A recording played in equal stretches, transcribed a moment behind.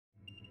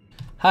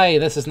Hi,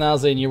 this is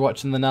Nilesy, and you're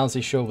watching the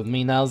Nilesy Show with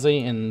me,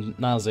 Nilesy, and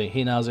Nilesy.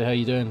 Hey, Nilesy, how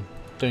you doing?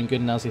 Doing good,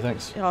 Nilesy,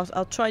 thanks.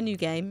 I'll try a new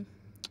game.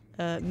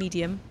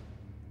 Medium.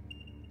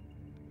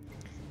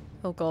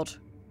 Oh god.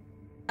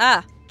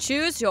 Ah!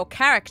 Choose your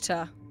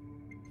character.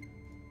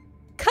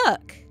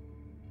 Kirk.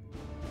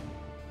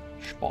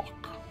 Spock.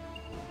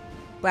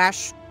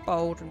 Brash,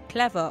 bold, and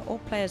clever. Or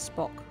play as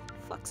Spock.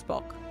 Fuck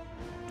Spock.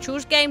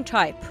 Choose game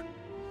type.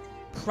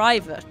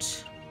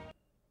 Private.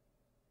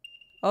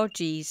 Oh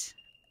jeez.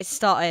 It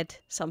started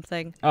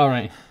something.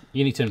 Alright,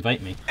 you need to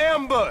invite me.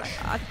 Ambush!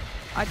 I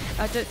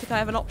don't think I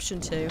have an option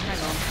to. Hang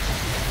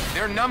on.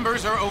 Their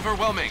numbers are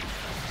overwhelming.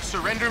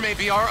 Surrender may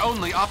be our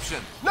only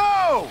option.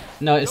 No!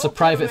 No, it's a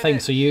private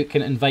thing, so you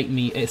can invite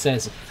me. It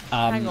says,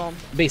 hang on.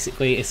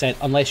 Basically, it said,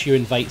 unless you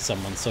invite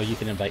someone, so you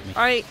can invite me.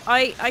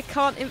 I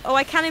can't. Oh,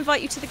 I can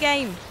invite you to the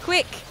game.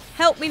 Quick!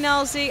 Help me,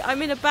 Nilesy.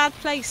 I'm in a bad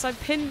place. I'm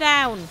pinned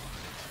down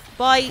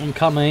by I'm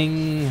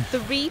coming.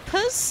 the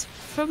Reapers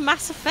from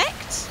Mass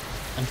Effect.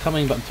 I'm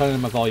coming, but I'm turning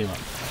my volume up.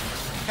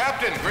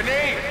 Captain,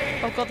 grenade!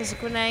 Oh god, there's a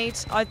grenade.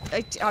 I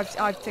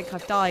think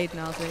I've died,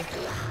 Nilesy.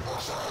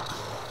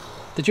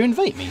 Did you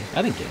invite me?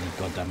 I didn't get any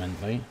goddamn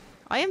invite.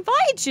 I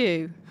invited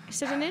you. I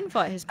said an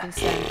invite has been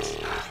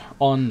sent.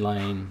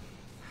 Online.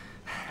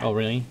 Oh,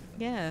 really?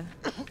 Yeah.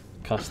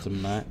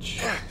 Custom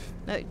match.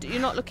 No,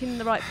 you're not looking in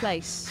the right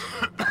place.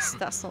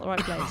 That's not the right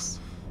place.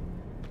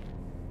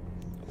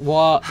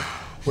 What?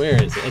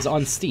 Where is it? Is it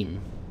on Steam?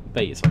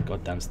 Bet it's on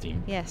goddamn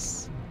Steam.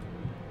 Yes.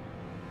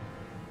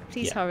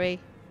 Please hurry.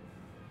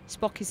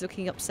 Spock is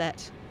looking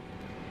upset.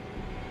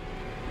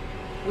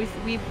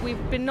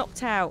 We've been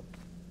knocked out,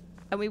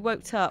 and we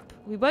woke up.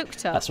 We woke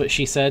up. That's what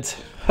she said.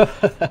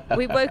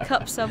 We woke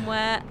up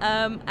somewhere,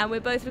 and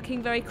we're both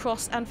looking very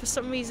cross. And for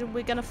some reason,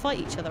 we're gonna fight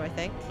each other. I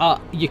think.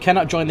 You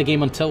cannot join the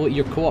game until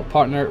your co-op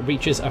partner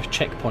reaches a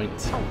checkpoint.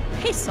 Oh,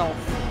 piss off!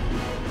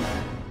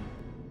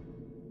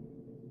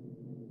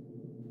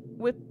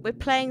 We're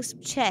playing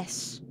some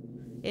chess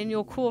in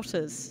your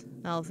quarters,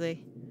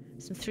 Nilesy.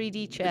 Some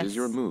 3D chess. It is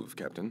your move,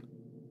 Captain.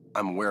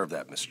 I'm aware of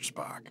that, Mr.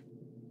 Spock.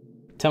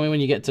 Tell me when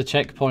you get to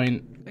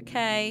checkpoint.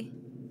 Okay.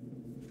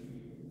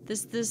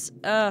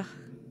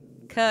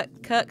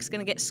 Kirk's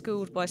gonna get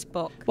schooled by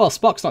Spock. Well,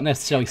 Spock's not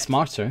necessarily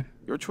smarter.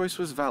 Your choice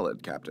was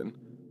valid, Captain,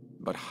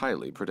 but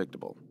highly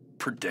predictable.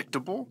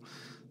 Predictable?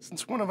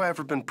 Since when have I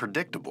ever been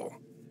predictable?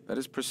 That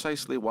is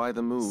precisely why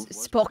the move...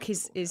 Spock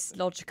is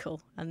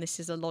logical, and this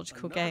is a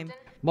logical game.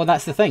 Well,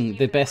 that's the thing.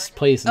 The best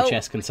plays in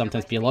chess can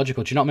sometimes be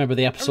illogical. Do you not remember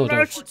the episode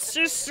of...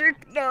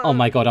 Oh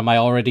my god, I'm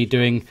already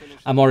doing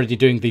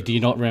the Do you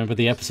not remember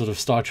the episode of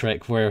Star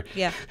Trek where...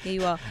 Yeah, here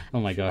you are. Oh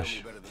my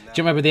gosh. Do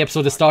you remember the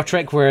episode of Star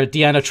Trek where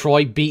Deanna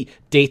Troi beat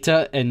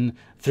Data in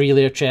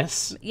 3-layer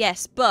chess?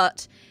 Yes,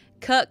 but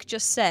Kirk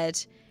just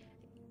said,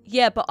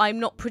 yeah, but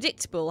I'm not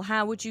predictable.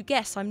 How would you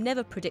guess? I'm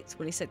never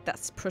predictable. He said,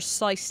 that's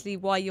precisely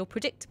why you're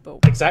predictable.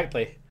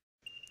 Exactly.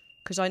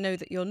 Because I know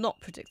that you're not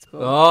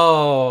predictable.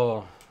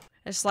 Oh...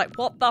 It's like,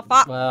 what the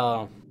fuck?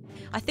 Well...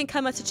 I think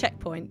I'm at a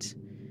checkpoint.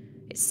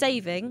 It's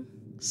saving,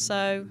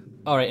 so...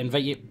 Alright,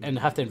 invite you, and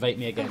have to invite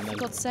me again For then.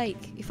 God's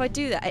sake. If I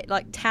do that, it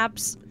like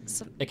tabs...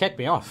 It kicked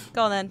me off.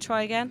 Go on then,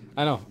 try again.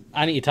 I know.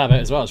 I need to tab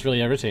out as well, it's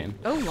really irritating.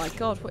 Oh my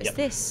god, what is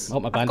this? Oh,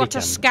 my I've got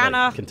a scanner.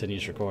 Like,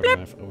 continues recording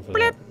over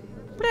there.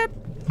 Blip.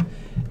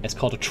 It's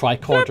called a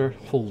tricorder.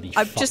 Holy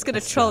fuck. I'm just going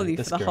to troll you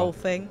for the whole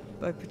thing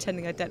by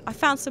pretending I don't. I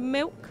found some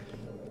milk.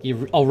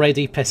 You're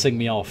already pissing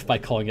me off by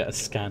calling it a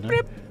scanner.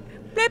 Blip.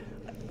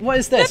 What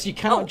is this? You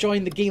cannot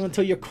join the game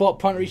until your co-op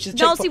partner reaches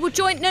checkpoint. Nilesy will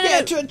join. No.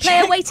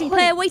 Player waiting.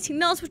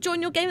 Nilesy will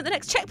join your game at the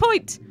next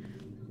checkpoint.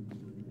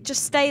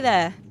 Just stay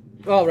there.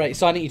 Oh, right.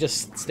 So I need you to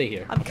just stay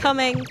here. I'm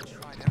coming.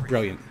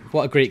 Brilliant.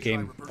 What a great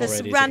game. There's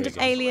already. some random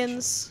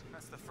aliens.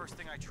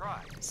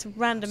 Some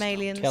random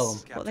aliens. Kill 'em.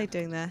 What are they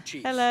doing there?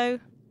 Hello.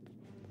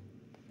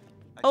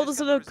 Oh, there's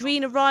a little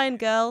green Orion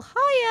girl.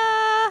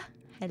 Hiya.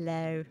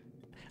 Hello.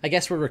 I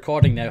guess we're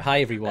recording now.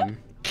 Hi, everyone.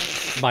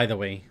 By the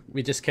way,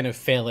 we just kind of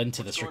fell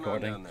into this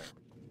recording.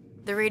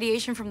 The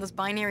radiation from those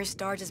binary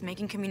stars is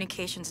making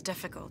communications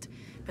difficult,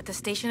 but the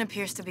station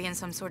appears to be in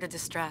some sort of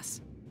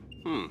distress.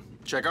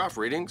 Check off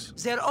readings.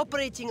 They're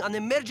operating on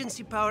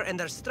emergency power and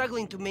are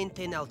struggling to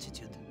maintain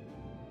altitude.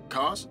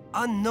 Cause?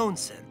 Unknown,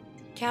 sir.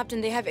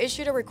 Captain, they have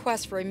issued a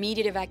request for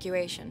immediate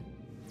evacuation.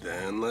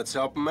 Then let's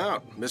help them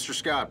out. Mr.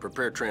 Scott,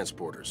 prepare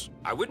transporters.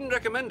 I wouldn't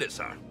recommend it,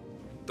 sir.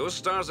 Those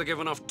stars are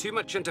giving off too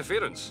much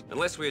interference.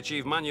 Unless we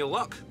achieve manual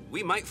lock,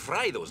 we might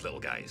fry those little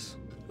guys.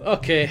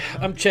 Okay,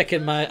 I'm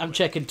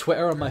checking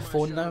Twitter on my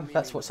phone now.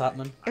 That's what's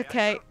happening.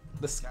 Okay.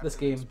 This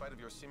game.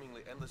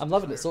 I'm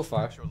loving it so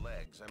far.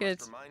 Good.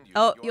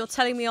 Oh, you're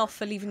telling me off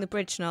for leaving the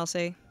bridge,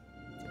 Nilesy.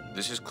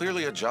 This is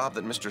clearly a job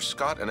that Mr.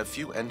 Scott and a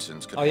few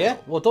ensigns could Oh yeah?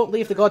 Well, don't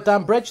leave the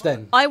goddamn bridge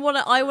then. I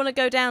wanna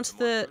go down to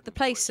the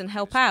place and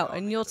help out,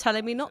 and you're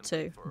telling me not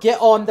to. Get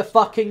on the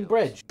fucking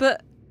bridge.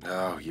 But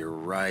Oh, you're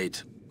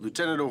right.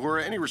 Lieutenant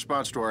Uhura, any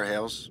response to our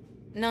hails?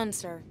 None,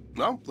 sir.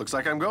 No, looks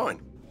like I'm going.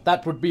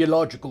 That would be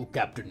illogical,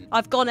 Captain.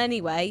 I've gone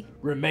anyway.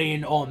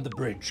 Remain on the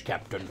bridge,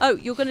 Captain. Oh,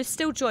 you're going to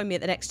still join me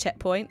at the next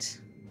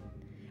checkpoint?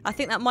 I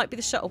think that might be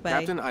the shuttle bay.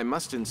 Captain, I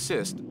must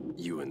insist.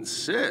 You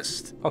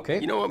insist? Okay.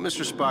 You know what,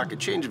 Mr. Spock? A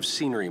change of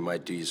scenery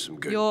might do you some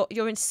good.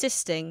 You're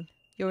insisting.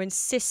 You're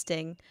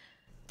insisting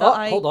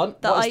that hold on.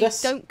 That What is I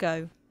this? don't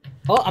go.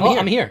 Oh,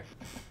 I'm here.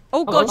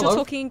 Oh Hello, God, you're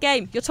talking in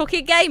game. You're talking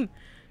in game.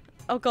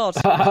 Oh God.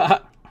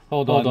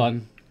 Hold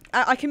on.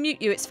 I can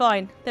mute you. It's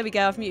fine. There we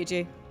go. I've muted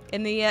you.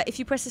 In the if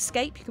you press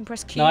escape, you can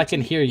press Q. No, I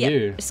can hear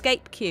you.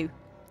 Escape Q,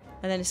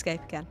 and then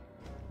escape again.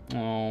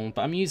 Oh,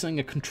 but I'm using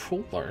a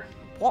controller.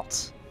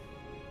 What?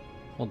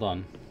 Hold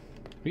on.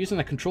 We're using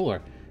a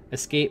controller.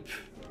 Escape.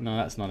 No,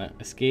 that's not it.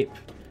 Escape.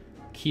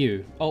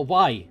 Q. Oh,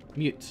 Y.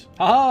 Mute.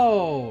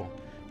 Oh!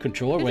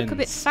 Controller You wins. look a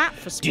bit fat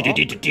for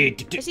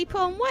Spock. Has he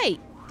put on weight?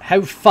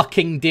 How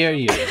fucking dare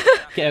you?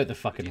 Get out the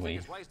fucking way.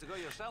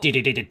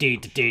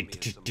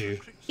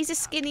 He's a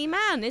skinny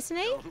man, isn't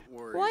he?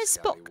 Why is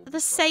Spock the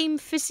same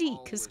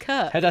physique as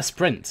Kirk? How'd I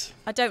sprint?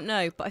 I don't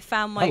know, but I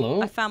found my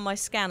Hello? I found my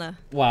scanner.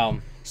 Wow.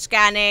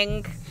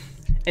 Scanning.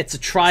 It's a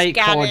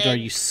tricorder,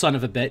 Scanning. you son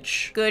of a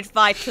bitch. Good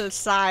vital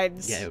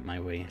signs. Get out of my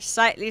way.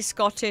 Slightly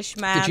Scottish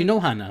man. Did you know,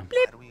 Hannah?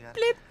 Blip,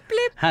 blip,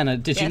 blip. Hannah,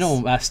 did you Yes.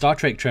 know, Star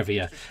Trek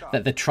trivia,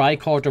 that the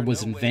tricorder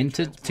was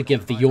invented to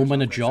give the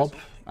yeoman a job?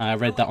 I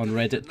read that on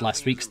Reddit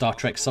last week, Star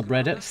Trek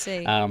subreddit. I see.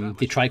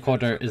 The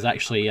tricorder is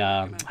actually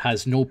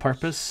has no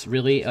purpose,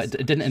 really. It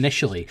didn't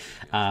initially,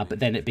 but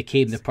then it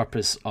became the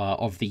purpose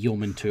of the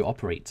yeoman to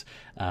operate,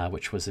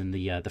 which was in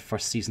the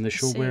first season of the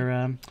show see.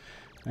 where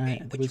there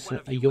was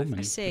a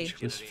yeoman see. which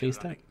was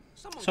phased out.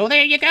 So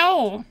there you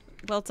go!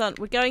 Well done.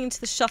 We're going into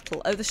the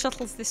shuttle. Oh, the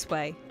shuttle's this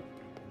way.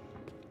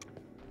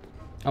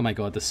 Oh my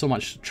god, there's so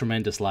much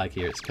tremendous lag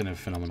here, it's kind of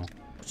phenomenal.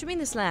 What do you mean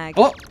there's lag?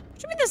 Oh! What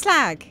do you mean there's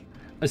lag?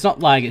 It's not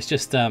lag, it's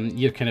just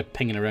you're kind of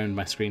pinging around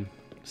my screen.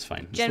 It's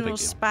fine. It's no General big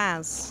deal.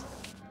 spaz.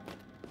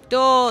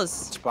 Doors.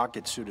 Spock,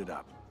 get suited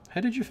up.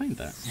 How did you find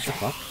that? What the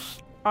fuck?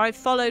 I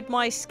followed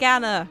my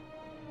scanner.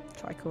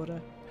 Tricorder.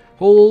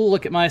 Oh,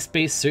 look at my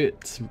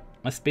spacesuit.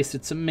 My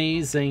spacesuit's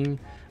amazing.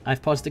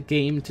 I've paused the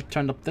game to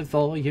turn up the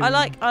volume. I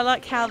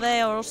like how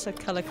they are also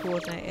color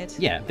coordinated.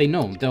 Yeah, they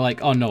know. They're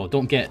like, oh no,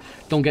 don't get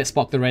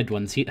Spock the red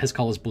ones. His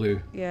colour's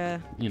blue. Yeah.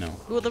 You know.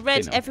 Well, the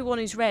red. They know. Everyone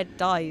who's red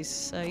dies.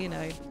 So you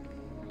know.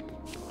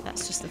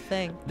 That's just the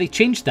thing. They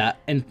changed that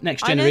in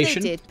Next I know they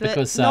Generation did, but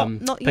because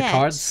not yet.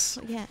 Picard's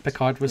Not yet.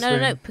 Picard was No.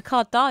 wearing...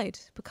 Picard died.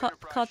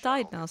 Picard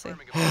died, Nilesy.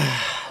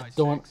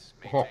 Don't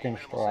fucking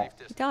stop.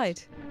 He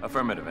died.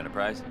 Affirmative,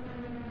 Enterprise.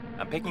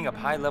 I'm picking up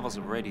high levels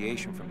of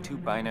radiation from 2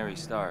 binary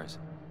stars.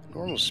 A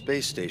normal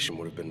space station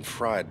would have been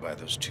fried by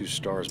those 2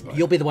 stars by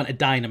You'll be the one to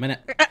die in a minute.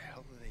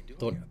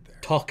 Don't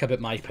talk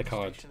about my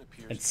Picard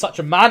in such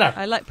a manner.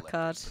 I like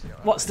Picard.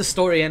 What's the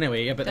story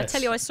anyway about Did I this?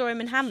 tell you I saw him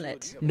in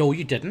Hamlet? No,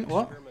 you didn't.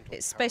 What?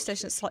 It's space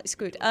station that's slightly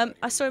screwed.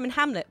 I saw him in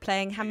Hamlet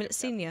playing Hamlet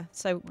Senior,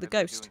 so the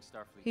ghost.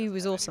 He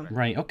was awesome.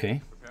 Right. Okay.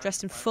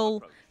 Dressed in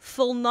full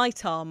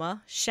knight armor, Did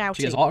you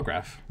shouting. get his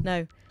autograph?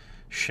 No.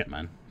 Shit,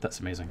 man. That's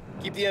amazing.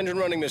 Keep the engine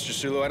running, Mr.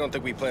 Sulu. I don't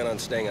think we plan on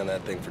staying on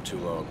that thing for too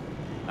long.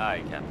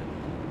 Aye, Captain.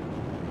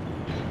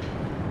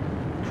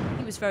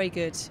 He was very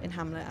good in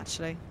Hamlet,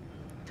 actually,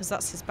 because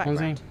that's his Was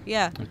background.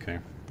 Yeah, Okay.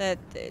 they're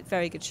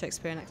very good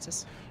Shakespearean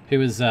actors. Who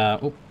was,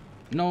 oh,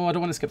 no, I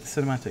don't want to skip the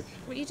cinematic.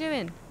 What are you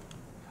doing?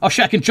 Oh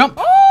shit, I can jump!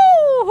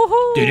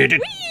 Oh! Do-do-do.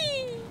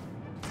 Whee!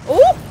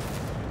 Oh!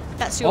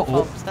 That's your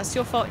Uh-oh. fault. That's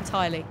your fault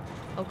entirely.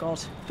 Oh god.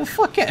 The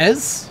fuck it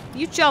is?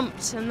 You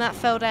jumped and that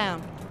fell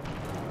down.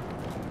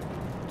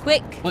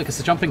 Quick! Look, it's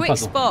a jumping Quick,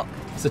 puzzle. Spock!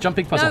 It's a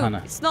jumping puzzle, No,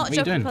 Hannah. it's not What a are you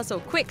jumping doing? puzzle.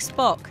 Quick,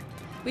 Spock!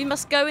 We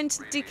must go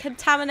into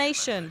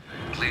decontamination.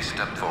 Please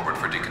step forward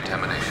for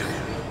decontamination.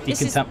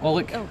 This is- Oh,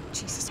 look. Oh,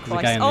 Jesus a guy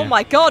Christ. in Oh there.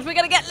 my god, we're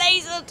gonna get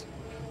lasered!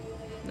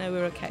 No,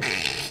 we're okay.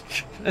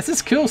 This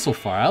is cool so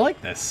far. I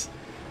like this.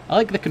 I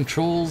like the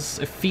controls.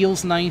 It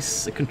feels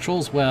nice. It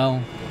controls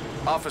well.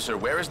 Officer,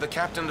 where is the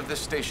captain of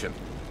this station?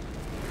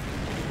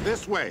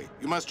 This way.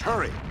 You must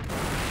hurry.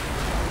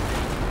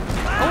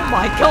 Oh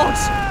my god!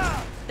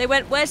 They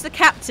went, where's the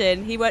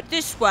captain? He went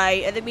this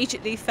way and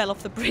immediately fell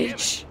off the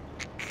bridge.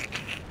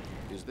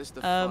 Is this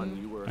the fun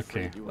you were okay.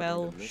 afraid you were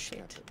Well, gonna miss, shit.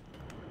 Captain?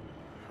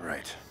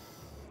 Right.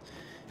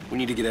 We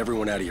need to get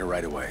everyone out of here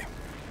right away.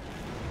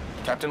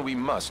 Captain, we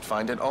must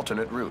find an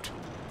alternate route.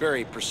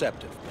 Very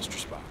perceptive, Mr.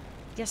 Spock.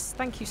 Yes,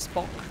 thank you,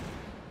 Spock.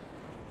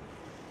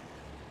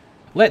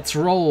 Let's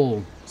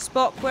roll.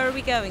 Spock, where are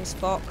we going,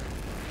 Spock?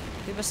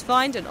 We must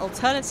find an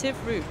alternative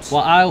route.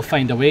 Well, I'll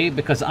find a way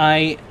because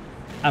I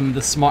am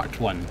the smart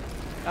one.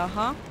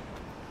 Uh-huh.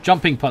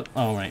 Jumping putt.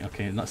 Oh, right.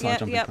 Okay, that's not a Yep,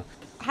 jumping yep.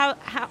 putt.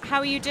 How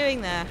are you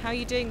doing there? How are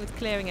you doing with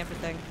clearing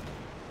everything?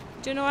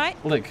 Doing alright?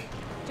 Look,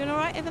 Doing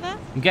alright over there?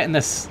 I'm getting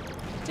this.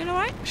 Doing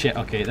alright? Shit,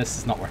 okay, this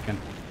is not working.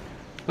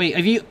 Wait,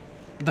 have you...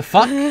 The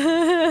fuck?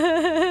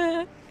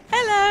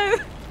 Hello!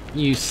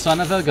 You son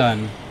of a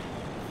gun.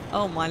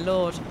 Oh my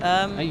lord.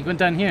 Are you going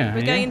down here?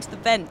 We're are going you? into the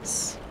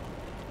vents.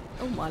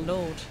 Oh my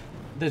lord.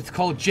 It's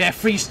called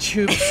Jeffrey's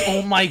Tubes.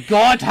 Oh my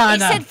god,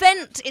 Hannah! It said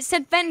vent! It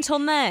said vent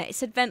on there. It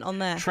said vent on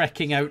there.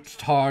 Trekking out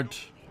hard.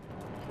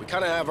 We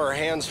kind of have our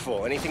hands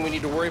full. Anything we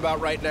need to worry about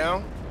right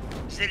now?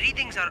 The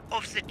readings are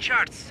off the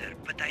charts, sir,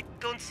 but I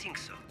don't think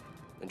so.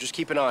 And just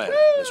keep an eye on it,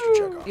 Mr.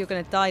 Chekhov. You're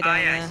gonna die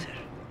down there.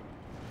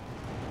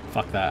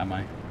 Fuck that, am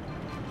I?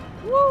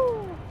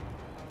 Woo!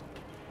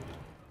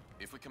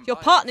 Your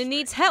partner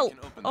needs help.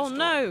 Oh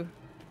no.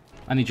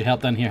 I need your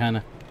help down here,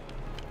 Hannah.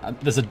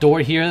 There's a door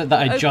here that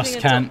I just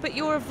can't. But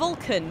you're a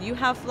Vulcan. You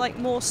have like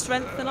more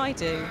strength than I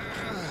do.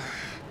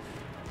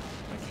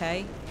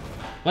 Okay.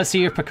 Let's see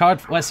your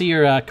Picard. Let's see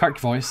your Kirk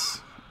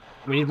voice.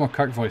 We need more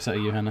Kirk voice out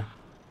of you, Hannah.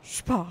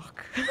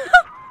 Spock.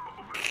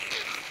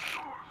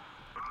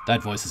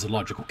 That voice is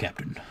illogical,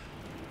 Captain.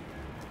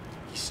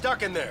 He's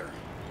stuck in there.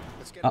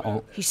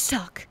 Uh-oh. He's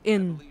stuck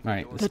in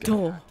the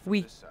door.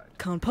 We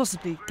can't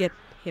possibly get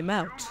him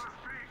out.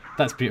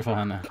 That's beautiful,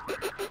 Hannah.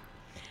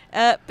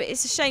 But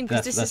it's a shame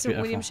because this isn't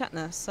beautiful. William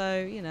Shatner,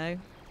 so, you know.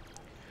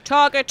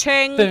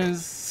 Targeting!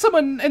 There's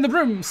someone in the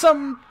room!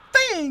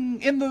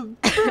 Something in the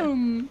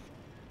room!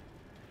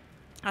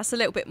 That's a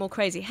little bit more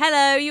crazy.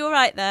 Hello, you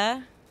alright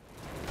there?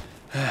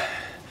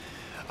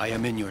 I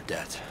am in your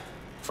debt.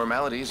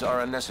 Formalities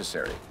are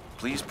unnecessary.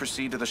 Please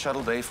proceed to the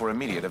shuttle bay for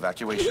immediate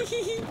evacuation.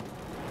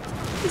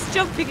 This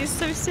jumping is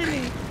so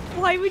silly.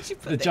 Why would you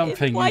put The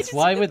jumping is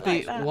why would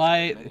they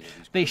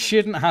they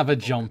shouldn't have a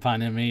jump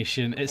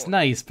animation. It's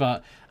nice,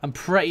 but I'm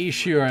pretty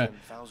sure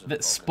that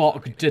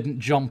Spock didn't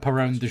jump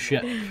around the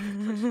ship.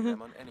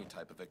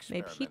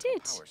 Maybe he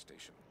did.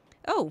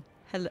 Oh,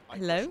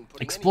 hello.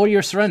 Explore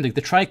your surroundings.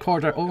 The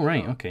tricorder. Oh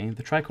right, okay.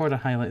 The tricorder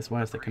highlights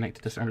wires that connect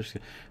to this.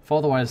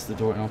 Follow the wires to the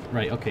door. Oh,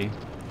 right, okay.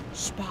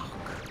 Spock.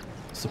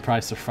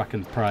 Surprise for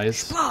fucking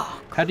prize.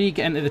 Spock. How do you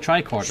get into the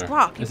tricorder?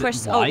 Spock. You Is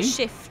press it Y?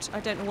 shift. I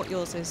don't know what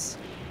yours is.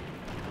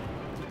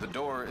 The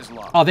door is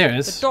locked. Oh, there it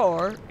is. The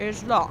door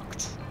is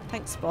locked.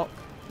 Thanks, Spock.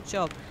 Good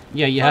job.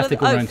 Yeah, you have to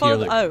go around here.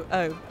 Look.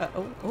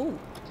 Oh.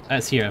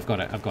 It's here. I've got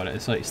it. I've got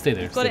it. So stay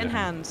there. You've got stay it in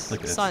there. hand. Look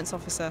at this. Science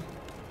officer.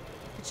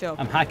 Good job.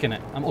 I'm hacking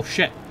it. Oh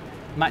shit.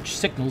 Match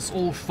signals.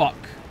 Oh fuck.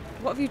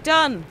 What have you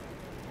done?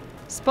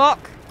 Spock,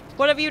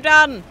 what have you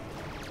done?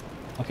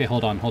 Okay,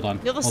 hold on.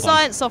 You're the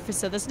science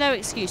officer. There's no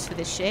excuse for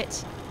this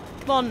shit.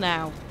 Come on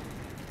now.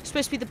 You're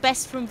supposed to be the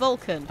best from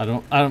Vulcan. I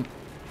don't.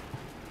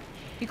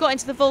 You got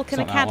into the Vulcan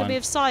Academy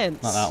of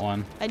Science. Not that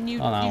one. And you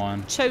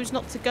chose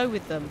not to go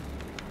with them.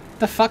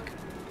 The fuck?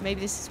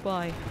 Maybe this is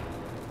why.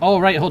 Oh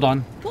right, hold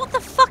on. What the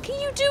fuck are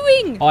you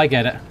doing? Oh, I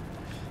get it.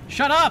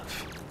 Shut up!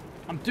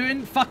 I'm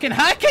doing fucking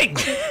hacking!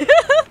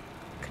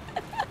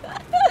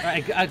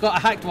 Right, I got a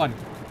hacked one.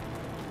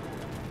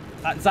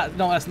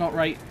 No, that's not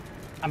right.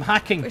 I'm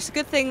hacking. It's a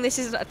good thing this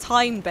isn't a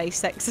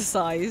time-based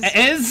exercise. It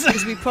is?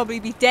 Because we'd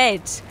probably be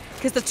dead.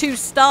 Because the 2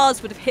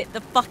 stars would have hit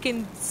the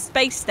fucking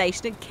space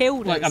station and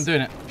killed us. Look, I'm doing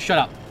it. Shut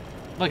up.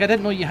 Look, I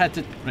didn't know you had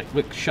to... Right,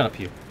 look, shut up,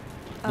 you.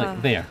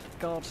 Look, there.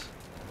 God.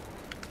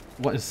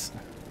 What is...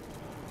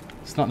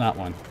 It's not that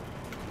one.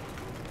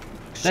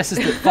 This is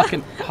the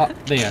fucking...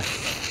 There.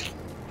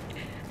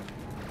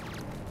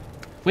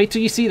 Wait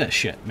till you see that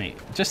shit, mate.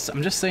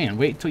 I'm just saying,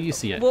 wait till you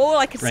see it. Well, all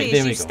I can see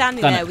is you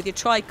standing there with your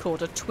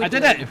tricorder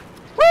twiddling. I did it!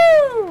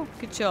 Woo!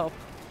 Good job.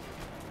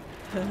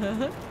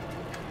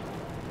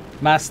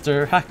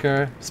 Master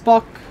hacker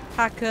Spock.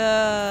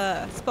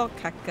 Spock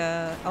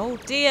hacker. Oh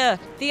dear,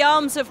 the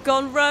arms have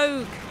gone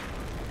rogue.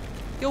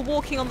 You're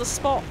walking on the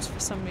spot for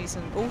some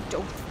reason.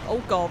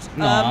 Oh god.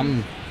 No,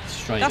 I'm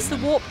straight. That's the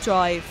warp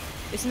drive,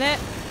 isn't it?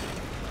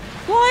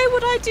 Why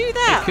would I do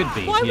that? It could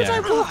be. Why would I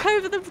walk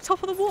over the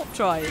top of the warp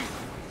drive?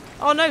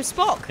 Oh no,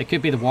 Spock. It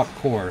could be the warp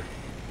core,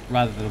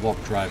 rather than the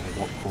warp drive. The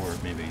warp core,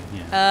 maybe.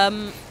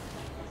 Yeah.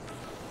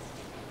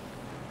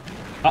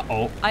 Uh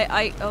oh.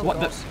 Oh what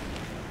god.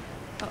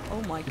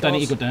 Oh my god. Do I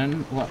need to go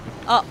down? What?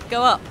 Up.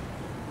 Go up.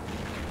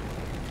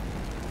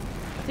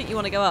 I think you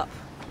want to go up.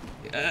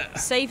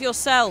 Save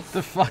yourself.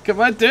 The fuck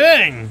am I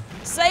doing?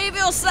 Save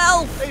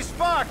yourself. Hey,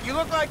 Spock, you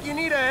look like you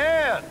need a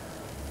hand.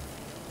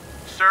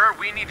 Sir,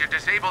 we need to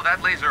disable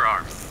that laser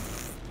arm.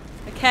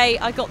 Okay,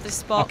 I got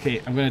this, Spock.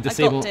 Okay, I'm going to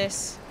disable... I got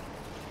this.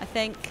 I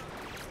think.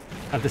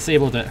 I've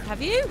disabled it.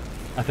 Have you?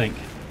 I think.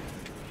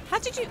 How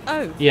did you...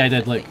 Oh. Yeah, I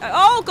did, look.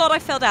 Oh, God, I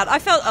fell down. Oh,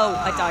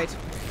 I died.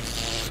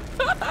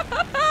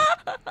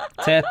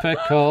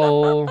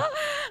 Typical.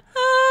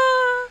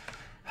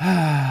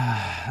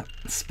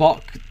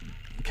 Spock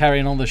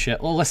carrying on the shit.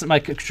 Oh, listen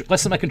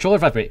to my controller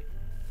vibrate.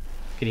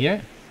 Can you hear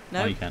it?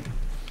 No. Oh, you can't.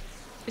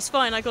 It's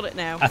fine, I got it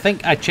now. I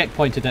think I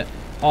checkpointed it.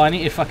 Oh, I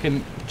need to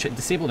fucking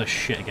disable this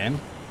shit again.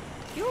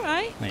 You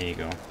alright? There you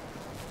go.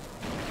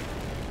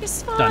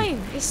 It's fine.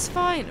 Done. It's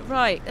fine.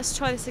 Right, let's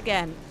try this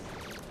again.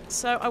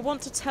 So I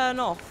want to turn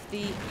off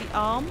the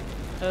arm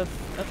of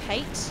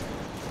hate.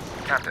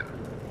 Captain,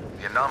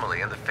 the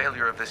anomaly and the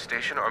failure of this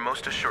station are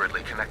most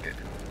assuredly connected.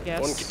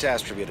 Yes. One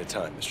catastrophe at a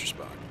time, Mr.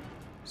 Spock.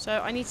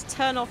 So I need to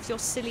turn off your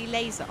silly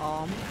laser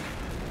arm.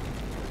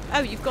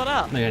 Oh, you've got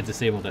up. No, I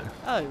disabled it.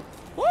 Oh.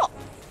 What?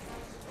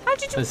 How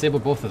did you... I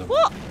disabled both of them.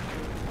 What?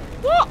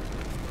 What?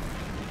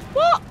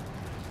 What?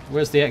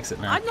 Where's the exit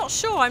now? I'm not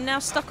sure. I'm now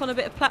stuck on a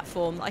bit of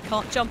platform that I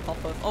can't jump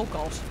off of. Oh,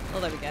 God. Oh,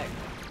 there we go.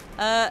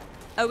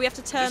 Oh, we have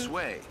to turn... This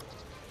way.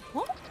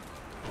 What?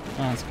 Oh,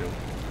 that's cool.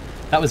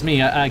 That was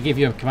me. I gave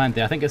you a command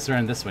there. I think it's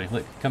around this way.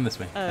 Look, come this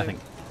way. Oh. I think.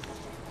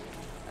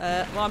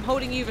 Well, I'm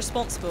holding you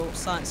responsible,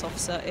 science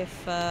officer,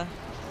 if I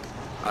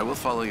will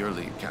follow your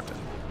lead, Captain.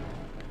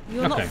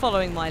 you're not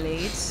following my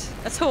lead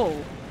at all.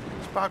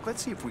 Spock,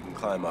 let's see if we can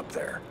climb up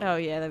there. Oh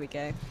yeah, there we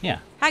go. Yeah.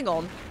 Hang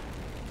on.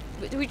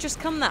 Did we just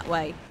come that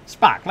way?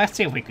 Spock, let's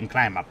see if we can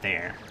climb up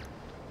there.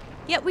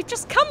 Yeah, we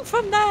just come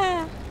from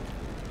there.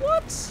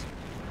 What?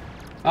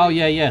 Oh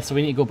yeah. So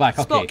we need to go back.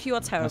 Spock, okay. you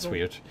are terrible. That's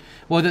weird.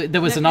 Well,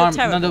 there was an you're arm.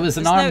 terrible. No, there was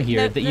an There's arm no-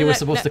 here no, that no, you were no,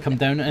 supposed no, to come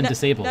down and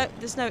disable. No,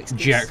 there's no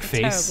excuse. Jerk You're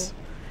face. terrible.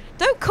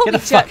 Don't call Get me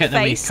the fuck jerk out of the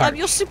way, face. I'm Kirk.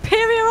 your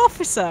superior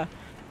officer.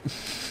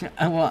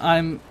 Well,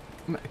 I'm.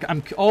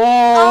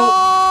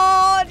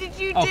 Oh, did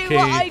you do Okay.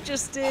 what I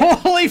just did?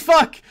 Holy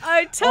fuck!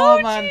 I told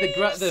Oh man, you.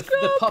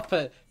 the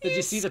puppet. Did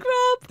you see the?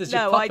 Scrub. Did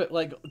your No, puppet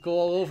like go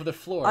all over the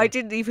floor? I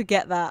didn't even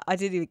get that. I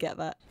didn't even get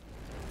that.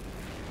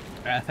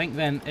 I think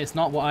then it's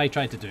not what I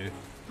tried to do.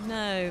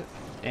 No.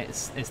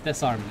 It's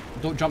this arm.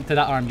 Don't jump to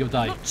that arm, you'll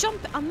die.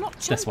 I'm not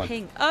This one.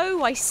 jumping.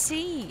 Oh, I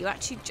see. You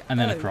actually. And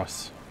then oh.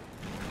 across.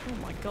 Oh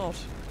my god.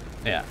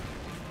 Yeah.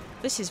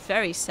 This is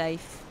very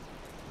safe.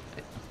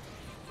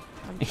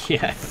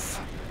 Yeah.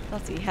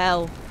 Bloody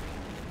hell.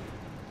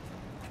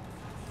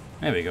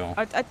 There we go.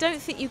 I don't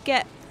think you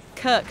get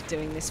Kirk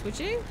doing this, would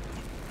you?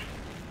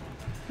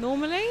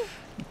 Normally?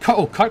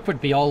 Oh, Kirk would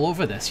be all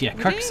over this. Yeah,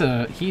 Would Kirk's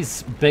he?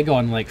 he's big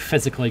on like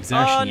physical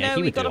exertion. Oh Yeah, no,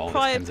 he we would do gotta all this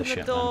pry kinds open of the shit.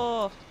 Man.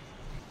 door.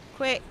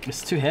 Quick.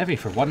 It's too heavy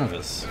for one of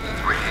us.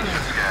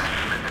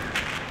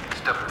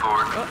 Step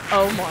forward.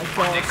 Oh my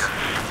god.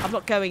 I'm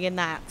not going in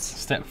that.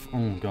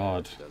 Oh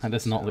god, that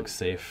does not look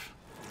safe.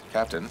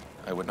 Captain,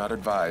 I would not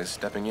advise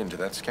stepping into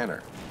that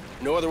scanner.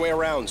 No other way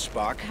around,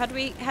 Spock. How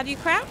do you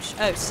crouch?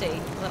 Oh, C. Well,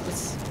 that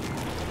was.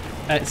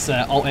 It's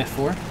Alt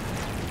F4.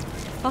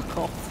 Fuck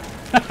off.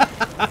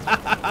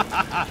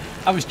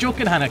 I was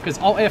joking, Hannah, because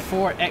Alt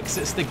F4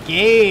 exits the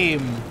game.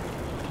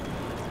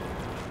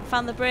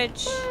 Found the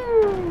bridge.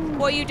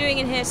 What are you doing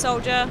in here,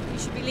 soldier? You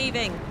should be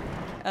leaving.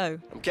 Oh.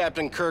 I'm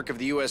Captain Kirk of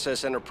the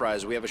USS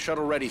Enterprise. We have a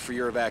shuttle ready for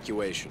your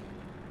evacuation.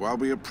 While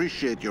we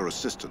appreciate your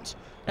assistance,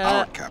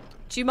 our captain.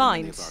 Do you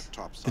mind?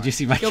 Did you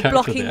see my You're character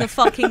blocking there? the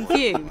fucking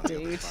view,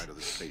 dude.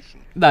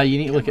 No, you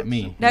need to look at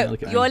me. No,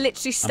 look at you're me.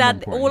 literally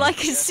standing. All I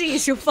can see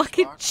is your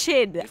fucking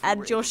chin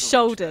and your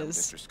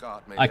shoulders.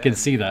 I can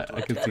see that.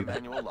 I can see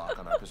that.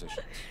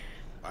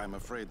 I'm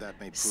afraid that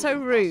may prove So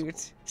rude.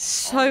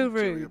 So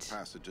rude.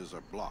 passages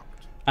are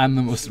blocked. I'm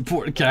the most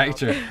important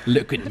character.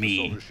 Look at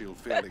me. Solar shield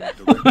failing, direct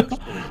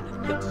exposure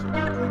limits.